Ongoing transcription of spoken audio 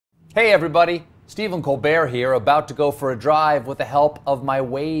Hey everybody, Stephen Colbert here, about to go for a drive with the help of my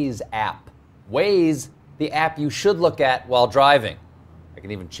Waze app. Waze, the app you should look at while driving. I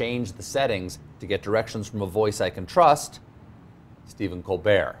can even change the settings to get directions from a voice I can trust, Stephen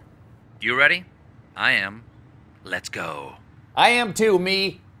Colbert. You ready? I am. Let's go. I am too,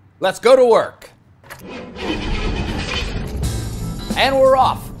 me. Let's go to work. And we're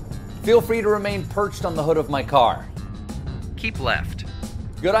off. Feel free to remain perched on the hood of my car. Keep left.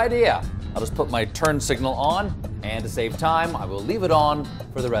 Good idea. I'll just put my turn signal on, and to save time, I will leave it on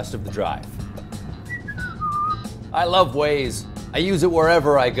for the rest of the drive. I love Waze. I use it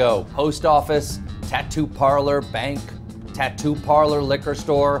wherever I go. Post office, tattoo parlor, bank, tattoo parlor, liquor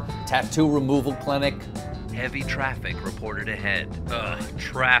store, tattoo removal clinic. Heavy traffic reported ahead. Ugh,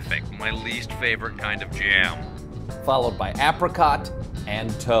 traffic, my least favorite kind of jam. Followed by apricot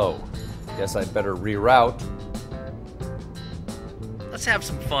and toe. Guess I'd better reroute. Let's have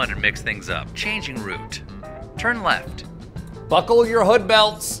some fun and mix things up. Changing route. Turn left. Buckle your hood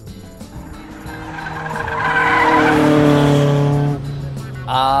belts.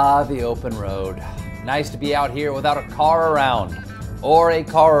 Ah, the open road. Nice to be out here without a car around. Or a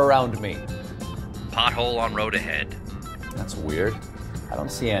car around me. Pothole on road ahead. That's weird. I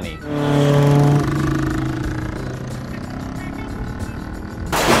don't see any.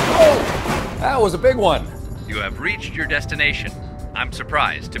 Oh! That was a big one. You have reached your destination. I'm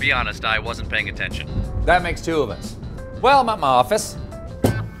surprised. To be honest, I wasn't paying attention. That makes two of us. Well, I'm at my office.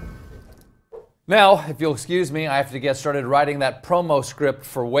 Now, if you'll excuse me, I have to get started writing that promo script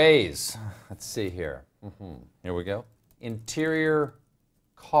for Waze. Let's see here. Here we go. Interior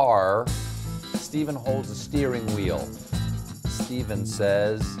car. Stephen holds a steering wheel. Stephen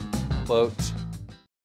says, quote,